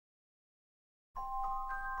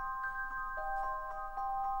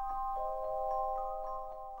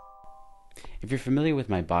If you're familiar with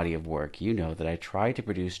my body of work, you know that I try to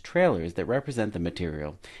produce trailers that represent the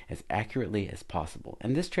material as accurately as possible.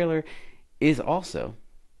 And this trailer is also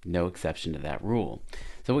no exception to that rule.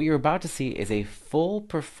 So what you're about to see is a full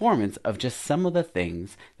performance of just some of the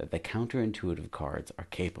things that the counterintuitive cards are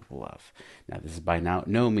capable of. Now, this is by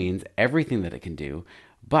no means everything that it can do,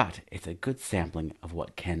 but it's a good sampling of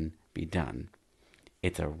what can be done.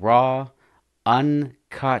 It's a raw,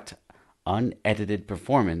 uncut, unedited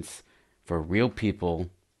performance for real people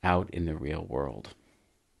out in the real world.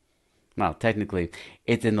 Well, technically,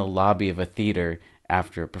 it's in the lobby of a theater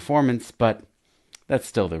after a performance, but that's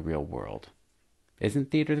still the real world.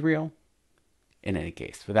 Isn't theater real? In any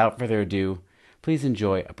case, without further ado, please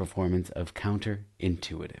enjoy a performance of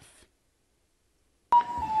Counterintuitive.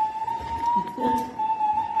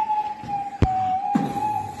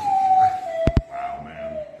 Wow,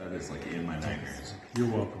 man. That is like in my nightmares. You're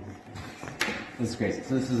welcome. This is crazy.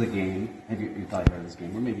 So this is a game. Have you probably heard of this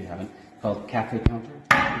game, or maybe you haven't, called Cafe Counter.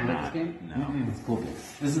 Have you heard of this game? No. It's a cool game.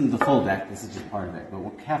 This isn't the full deck. This is just part of it. But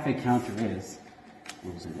what Cafe Counter is,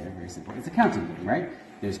 rules are there, very simple. It's a counting game, right?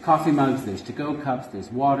 There's coffee mugs, there's to-go cups, there's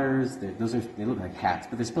waters. They look like hats,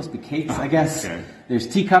 but they're supposed to be cakes, I guess. Okay. There's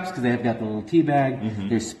teacups because they've got the little tea bag. Mm-hmm.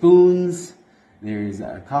 There's spoons. There's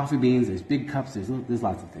coffee beans. There's big cups. There's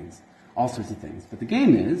lots of things, all sorts of things. But the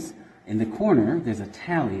game is, in the corner, there's a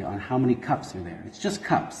tally on how many cups are there. It's just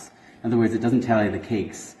cups. In other words, it doesn't tally the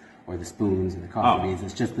cakes or the spoons or the coffee beans.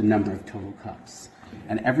 It's just the number of total cups.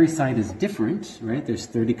 And every side is different, right? There's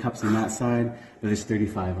 30 cups on that side, but there's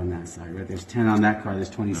 35 on that side, right? There's 10 on that card, there's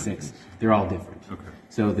 26. They're all different. Okay.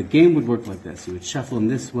 So the game would work like this. You would shuffle them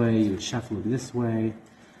this way, you would shuffle them this way.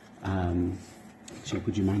 Chip,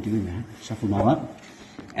 would you mind doing that? Shuffle them all up.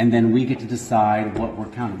 And then we get to decide what we're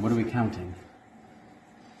counting. What are we counting?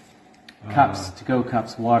 Cups, to-go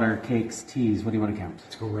cups, water, cakes, teas. What do you want to count?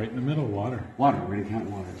 Let's go right in the middle, water. Water, we're going to count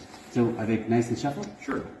waters. So are they nice and shuffled?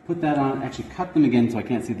 Sure. Put that on, actually cut them again so I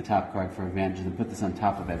can't see the top card for advantage, and put this on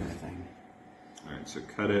top of everything. All right, so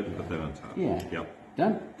cut it and put that on top. Yeah. Yep.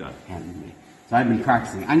 Done? Done. Count with me. So I've been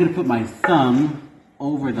practicing. I'm going to put my thumb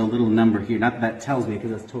over the little number here. Not that that tells me,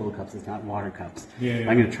 because that's total cups, it's not water cups. Yeah.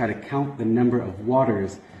 I'm going to try to count the number of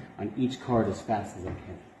waters on each card as fast as I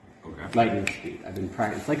can. Okay. Lightning speed. I've been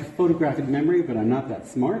practicing. It's like a photographic memory, but I'm not that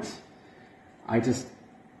smart. I've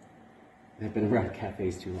been around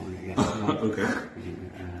cafes too long, I guess. Okay.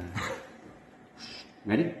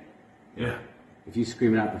 Ready? Yeah. If you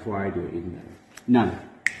scream it out before I do it, even better. None.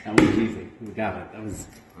 That was easy. We got it.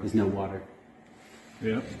 There's no water.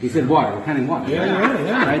 Yeah. He said water. We're counting water.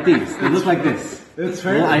 Yeah. Right, these. They look like this. It's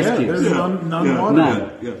fair. Little ice cubes. There's none water.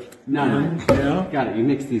 None. Yeah. None. Yeah. Got it. You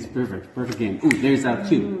mix these. Perfect. Perfect game. Ooh, there's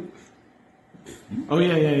two. Oh,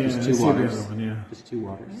 yeah. There's two waters. Yeah. There's two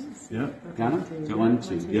waters. Yeah. Got them? 1,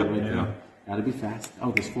 2. Yep. Right there. Yeah. Gotta be fast.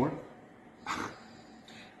 Oh, there's 4.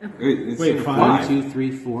 Wait, 5. 1, 2,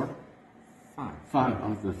 3, 4. 5. 5.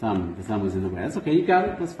 Oh, the thumb. The thumb was in the way. That's okay. You got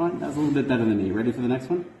it. That's fine. That's a little bit better than me. Ready for the next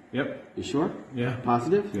one? Yep. You sure? Yeah.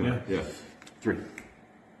 Positive? Yeah. 3.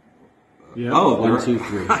 Yeah. Oh, 1, 2,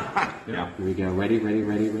 3. Yeah. Here we go. Ready?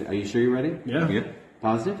 Are you sure you're ready? Yeah. Yeah.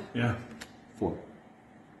 Positive? Yeah. 4.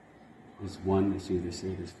 There's 1, there's 2, there's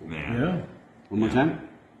 3, there's 4. Yeah. One more time?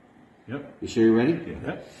 Yep. You sure you're ready?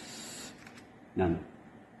 Yeah. None.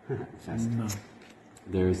 Fast. No.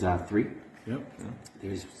 There's 3. Yep.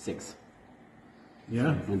 There's 6.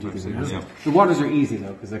 Yeah. 1, 2, 3, 4. Yeah. 5. The waters are easy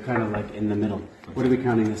though, because they're kind of like in the middle. What are we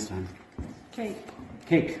counting this time? Cake.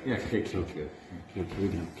 Cake. Yeah, cake sounds good. Cake, here we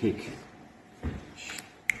go. Cake.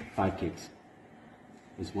 5 cakes.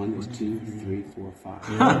 There's 1, there's 2, 3, 4, 5.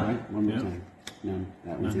 Yeah. Right? One more Yeah. time. None.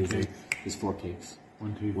 That one's None easy. cake. There's 4 cakes.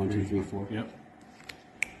 1, 2, 1, 2, 3, 4. Yep.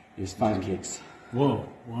 There's 5 cakes. Whoa.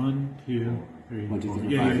 1, 2, 3, 1, 2, 4. 3,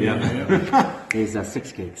 Yeah. 5. Yeah. There's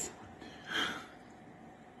 6 cakes.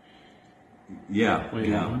 Yeah. Wait,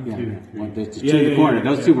 Yeah. 1, Yeah, 2, yeah. 3. There's 2 in the corner.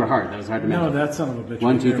 Those 2 were hard. That was hard to No, remember. that son of a bitch.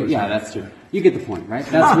 1, right 2, there 3. was Yeah, it. that's true. You get the point, right?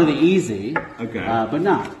 That's really easy. Okay. But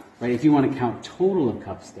not. Right? If you want to count total of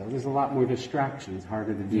cups, though, there's a lot more distractions,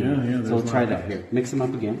 harder to do. Yeah, there's so a we'll try lot. that here. Mix them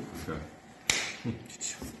up again. Okay.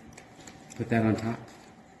 Put that on top.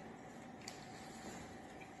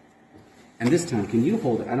 And this time, can you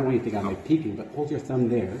hold it? I don't want you to think I'm like peeking, but hold your thumb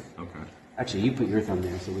there. Okay. Actually, you put your thumb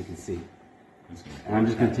there so we can see. That's good. And I'm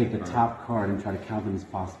just going to take the top card and try to count them as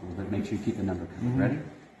possible, but make sure you keep the number coming. Ready?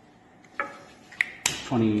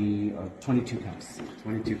 22 cups.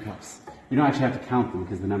 22 cups. You don't actually have to count them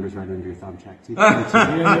because the number's right under your thumb check. See? 22.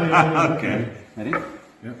 Okay. Ready?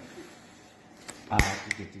 Yep.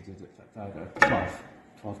 12.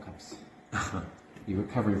 12 cups. You were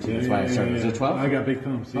covering 2, that's why I started. Is it 12? I got big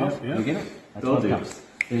thumbs. Yeah. 12? Yeah. You get it? That's Told 12 you. cups.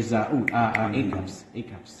 There's 8 cups. 8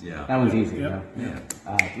 cups. Yeah. That one's easy. Yep. Yeah.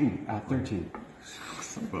 13.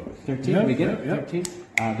 13. Yep, We get it. yep. 13.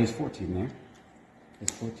 There's 14 there.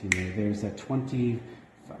 There's 14 there. There's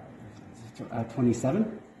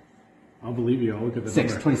 27. I'll believe you. I'll look at the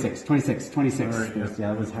 6. number. 26. 26. 26. All right, There's-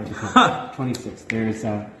 yeah. that was hard to count. 26. There's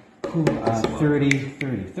 30.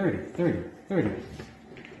 30.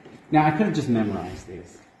 Now I could have just memorized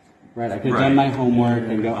these. Right, I could have done my homework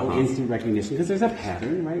and go, instant recognition, because there's a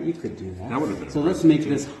pattern, right? You could do that. That would have been So let's make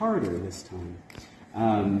this harder this time.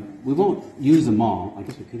 We won't use them all. I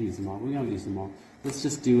guess we could use them all. We won't use them all. Let's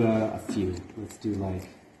just do a few. Let's do like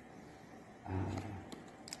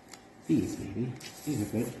these, maybe. These are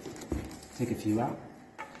good. Take a few out.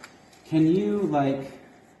 Can you, like,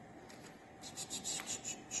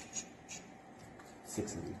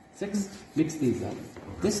 6 of them? 6? Mix these up.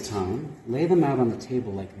 This time, lay them out on the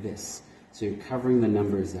table like this. So you're covering the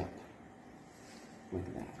numbers up.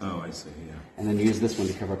 Like that. Oh, I see, yeah. And then use this one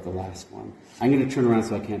to cover up the last one. I'm going to turn around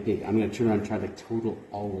so I can't peek. I'm going to turn around and try to total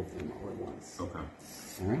all of them all at once. Okay.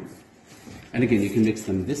 All right? And again, you can mix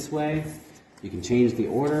them this way. You can change the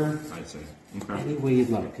order I see. Okay. any way you'd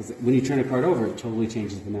like. Because when you turn a card over, it totally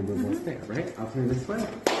changes the number of what's there, right? I'll turn this way.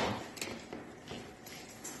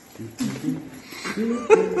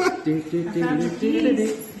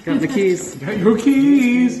 Got the keys. Got your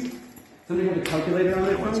keys. Somebody have a calculator on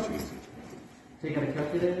their phone? Take out a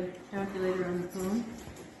calculator. Calculator on the phone.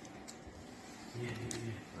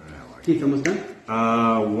 Keith, almost done?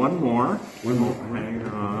 One more. One more. Hang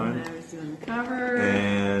on. And I was doing the cover.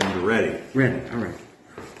 And ready. Ready. All right.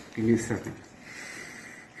 Give me a second.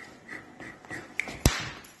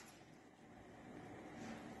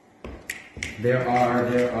 There are,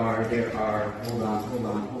 hold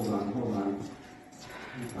on.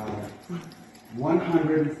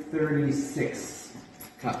 136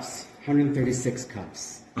 cups. 136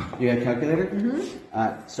 cups. You got a calculator?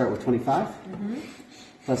 Mm-hmm. Start with 25. Mm-hmm.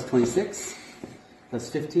 Plus 26. Plus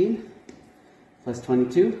 15. Plus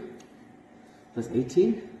 22. Plus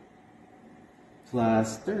 18.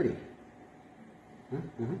 Plus 30.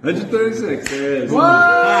 That's 36. There it is.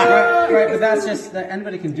 Right, but that's just,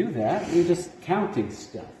 anybody can do that. You're just counting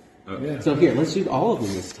stuff. Okay. So here, let's do all of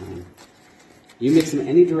them this time. You mix them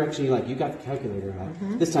any direction you like. You got the calculator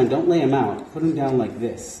out. This time, don't lay them out. Put them down like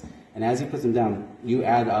this. And as you put them down, you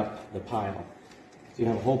add up the pile. If you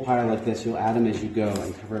have a whole pile like this, you'll add them as you go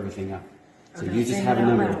and cover everything up. So Okay, you just saying have a it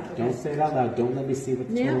out number. loud, okay. Don't say it out loud. Don't let me see what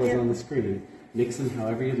the total is Yeah. on the screen. Mix them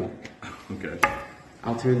however you like. Okay.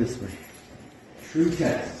 I'll turn this way. True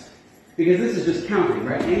test. Because this is just counting,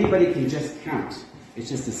 right? Anybody can just count. It's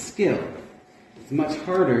just a skill. It's much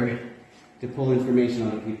harder to pull information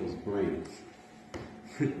out of people's brains.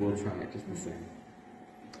 We'll try it just the same.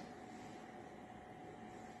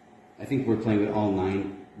 I think we're playing with all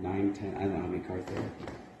 9, 10, I don't know how many cards there are.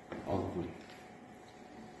 All of them.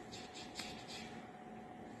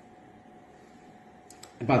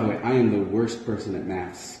 And by the way, I am the worst person at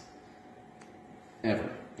maths ever.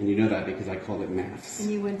 And you know that because I called it maths.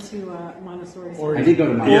 And you went to Montessori. I did go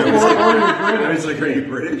to Yeah, maths. I was like, are you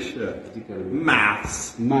British? Yeah. I did go to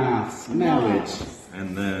Maths. maths. Knowledge.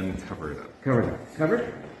 And then cover it up. Covered up.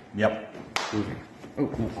 Covered? Yep. Okay. Oh,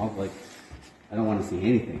 no, I don't want to see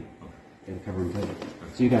anything. You gotta cover and play it.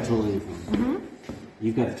 So you got total in your phone. Mm-hmm.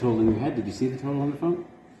 You've got the total in your head. Did you see the total on the phone?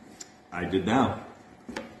 I did now.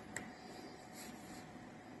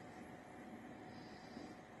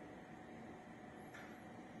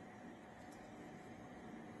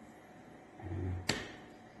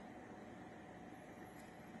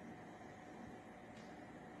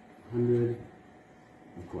 $100,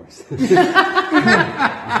 of course.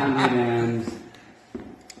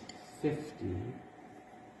 150,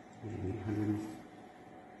 maybe 100,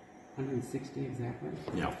 160 exactly.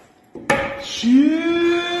 Yeah.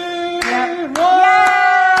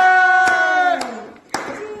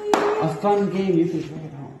 A fun game you can play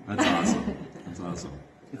at home. That's awesome. That's awesome.